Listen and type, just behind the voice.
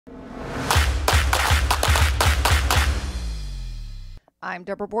I'm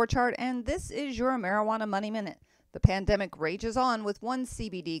Deborah Borchardt, and this is your Marijuana Money Minute. The pandemic rages on, with one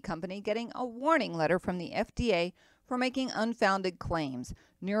CBD company getting a warning letter from the FDA for making unfounded claims.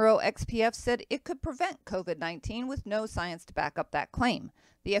 NeuroXPF said it could prevent COVID-19 with no science to back up that claim.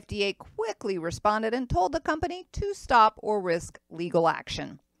 The FDA quickly responded and told the company to stop or risk legal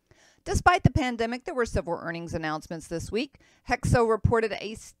action. Despite the pandemic, there were several earnings announcements this week. Hexo reported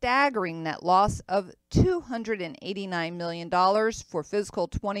a staggering net loss of $289 million for fiscal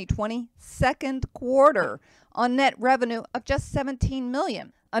 2020 second quarter on net revenue of just $17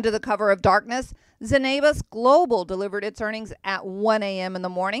 million. Under the cover of darkness, Zenabus Global delivered its earnings at 1 a.m. in the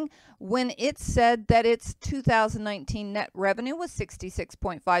morning when it said that its 2019 net revenue was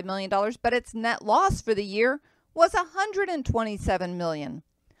 $66.5 million, but its net loss for the year was $127 million.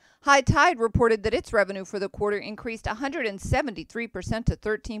 High Tide reported that its revenue for the quarter increased 173% to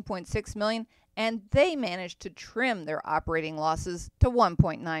 $13.6 million, and they managed to trim their operating losses to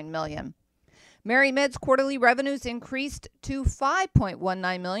 $1.9 million. MariMed's quarterly revenues increased to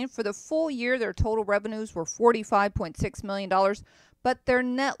 $5.19 million. For the full year, their total revenues were $45.6 million, but their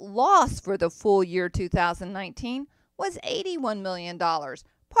net loss for the full year 2019 was $81 million.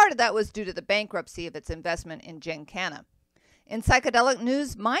 Part of that was due to the bankruptcy of its investment in Gencana. In psychedelic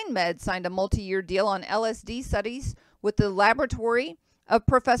news, MindMed signed a multi-year deal on LSD studies with the laboratory of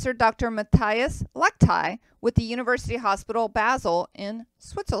Professor Dr. Matthias Lechtai with the University Hospital Basel in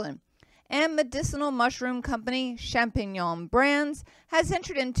Switzerland. And medicinal mushroom company Champignon Brands has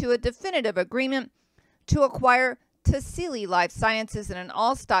entered into a definitive agreement to acquire Tasili Life Sciences in an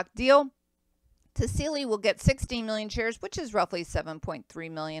all-stock deal. Tasili will get 16 million shares, which is roughly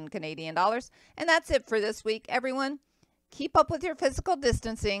 7.3 million Canadian dollars. And that's it for this week, everyone. Keep up with your physical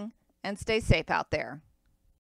distancing and stay safe out there.